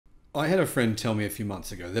I had a friend tell me a few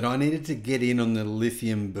months ago that I needed to get in on the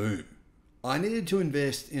lithium boom. I needed to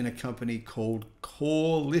invest in a company called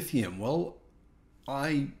Core Lithium. Well,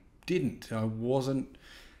 I didn't.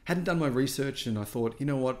 Hadn't done my research, and I thought, you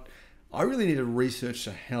know what? I really need to research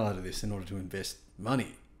the hell out of this in order to invest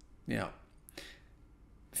money. Now,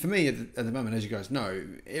 for me at the moment, as you guys know,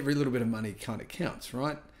 every little bit of money kind of counts,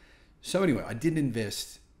 right? So anyway, I did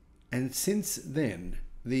invest, and since then,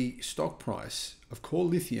 the stock price of Core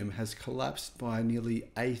Lithium has collapsed by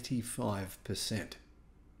nearly 85%.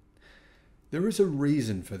 There is a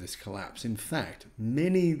reason for this collapse. In fact,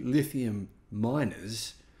 many lithium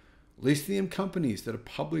miners, lithium companies that are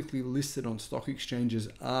publicly listed on stock exchanges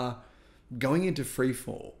are going into free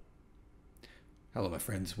fall. Hello, my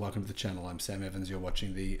friends. Welcome to the channel. I'm Sam Evans. You're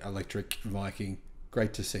watching the Electric Viking.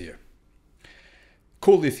 Great to see you.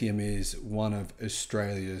 Core Lithium is one of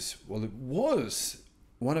Australia's, well, it was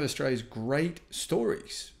one of Australia's great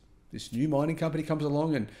stories. This new mining company comes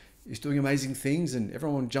along and is doing amazing things, and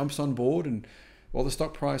everyone jumps on board. And while the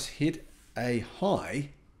stock price hit a high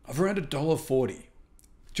of around $1.40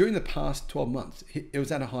 during the past 12 months, it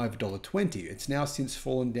was at a high of $1.20. It's now since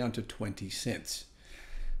fallen down to 20 cents.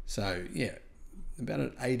 So yeah, about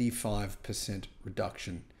an 85%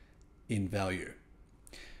 reduction in value.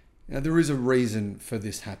 Now, there is a reason for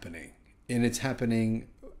this happening, and it's happening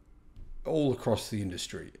all across the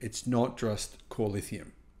industry. It's not just Core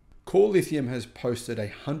Lithium. Core Lithium has posted a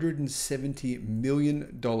 $170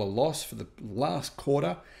 million loss for the last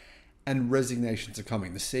quarter, and resignations are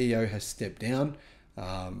coming. The CEO has stepped down.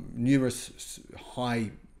 Numerous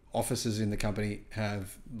high officers in the company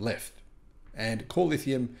have left. And Core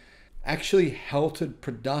Lithium actually halted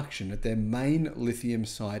production at their main lithium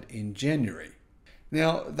site in January.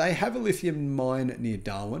 Now, they have a lithium mine near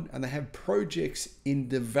Darwin, and they have projects in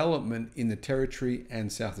development in the Territory and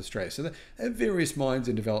South Australia. So they have various mines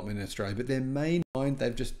in development in Australia, but their main mine,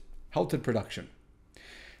 they've just halted production.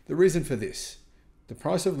 The reason for this, the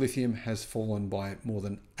price of lithium has fallen by more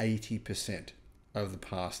than 80% over the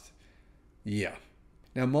past year.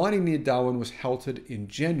 Now, mining near Darwin was halted in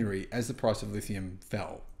January as the price of lithium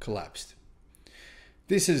collapsed.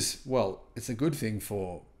 This is, well, it's a good thing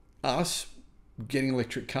for us. Getting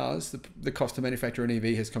electric cars, the cost to manufacture an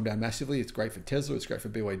EV has come down massively. It's great for Tesla, it's great for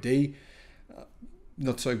BYD.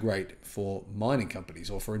 Not so great for mining companies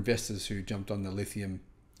or for investors who jumped on the lithium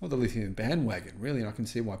bandwagon, really, and I can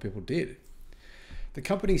see why people did. The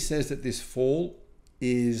company says that this fall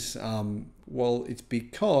is, well, it's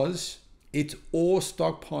because its ore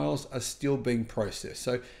stockpiles are still being processed.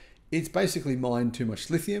 So it's basically mined too much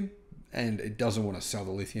lithium, and it doesn't want to sell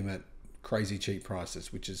the lithium at crazy cheap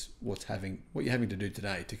prices, which is what you're having to do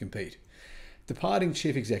today to compete. Departing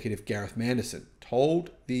chief executive Gareth Manderson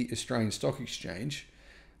told the Australian Stock Exchange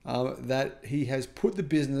that he has put the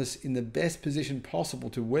business in the best position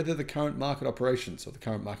possible to weather the current market operations or the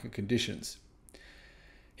current market conditions.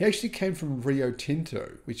 He actually came from Rio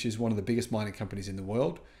Tinto, which is one of the biggest mining companies in the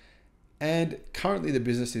world. And currently the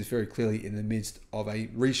business is very clearly in the midst of a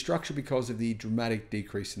restructure because of the dramatic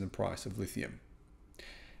decrease in the price of lithium.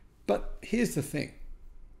 But here's the thing.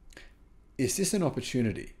 Is this an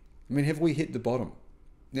opportunity? I mean, have we hit the bottom?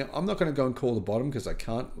 Now, I'm not going to go and call the bottom because I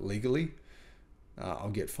can't legally.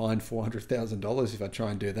 I'll get fined $400,000 if I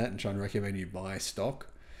try and do that and try and recommend you buy stock.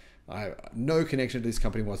 I have no connection to this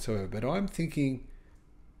company whatsoever, but I'm thinking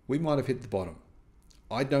we might have hit the bottom.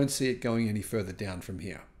 I don't see it going any further down from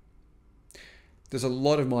here. There's a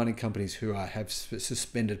lot of mining companies who have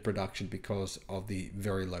suspended production because of the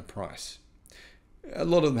very low price. A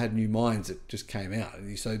lot of them had new mines that just came out.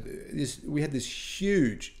 So we had this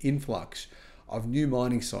huge influx of new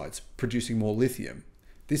mining sites producing more lithium.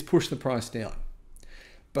 This pushed the price down.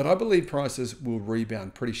 But I believe prices will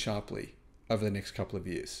rebound pretty sharply over the next couple of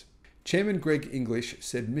years. Chairman Greg English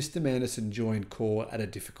said Mr. Manderson joined Core at a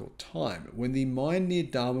difficult time when the mine near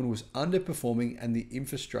Darwin was underperforming and the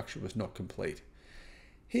infrastructure was not complete.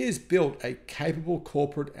 He has built a capable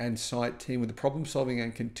corporate and site team with a problem-solving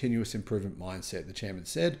and continuous improvement mindset, the chairman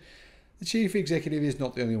said. The chief executive is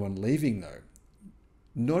not the only one leaving, though.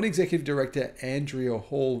 Non-executive director Andrea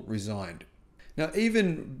Hall resigned. Now,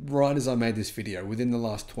 even right as I made this video, within the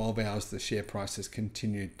last 12 hours, the share price has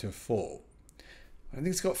continued to fall. I think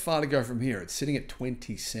it's got far to go from here. It's sitting at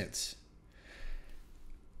 20 cents.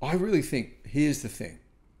 I really think, here's the thing.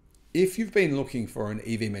 If you've been looking for an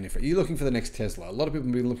EV manufacturer, you're looking for the next Tesla. A lot of people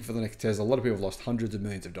have been looking for the next Tesla. A lot of people have lost hundreds of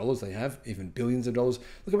millions of dollars. They have, even billions of dollars.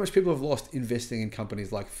 Look how much people have lost investing in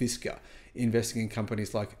companies like Fisker, investing in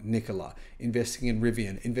companies like Nikola, investing in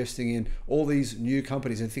Rivian, investing in all these new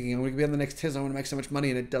companies and thinking, I'm going to be on the next Tesla, I want to make so much money,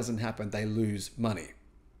 and it doesn't happen. They lose money.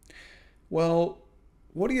 Well,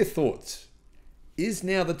 What are your thoughts? Is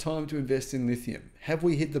now the time to invest in lithium? Have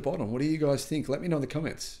we hit the bottom? What do you guys think? Let me know in the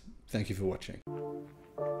comments. Thank you for watching.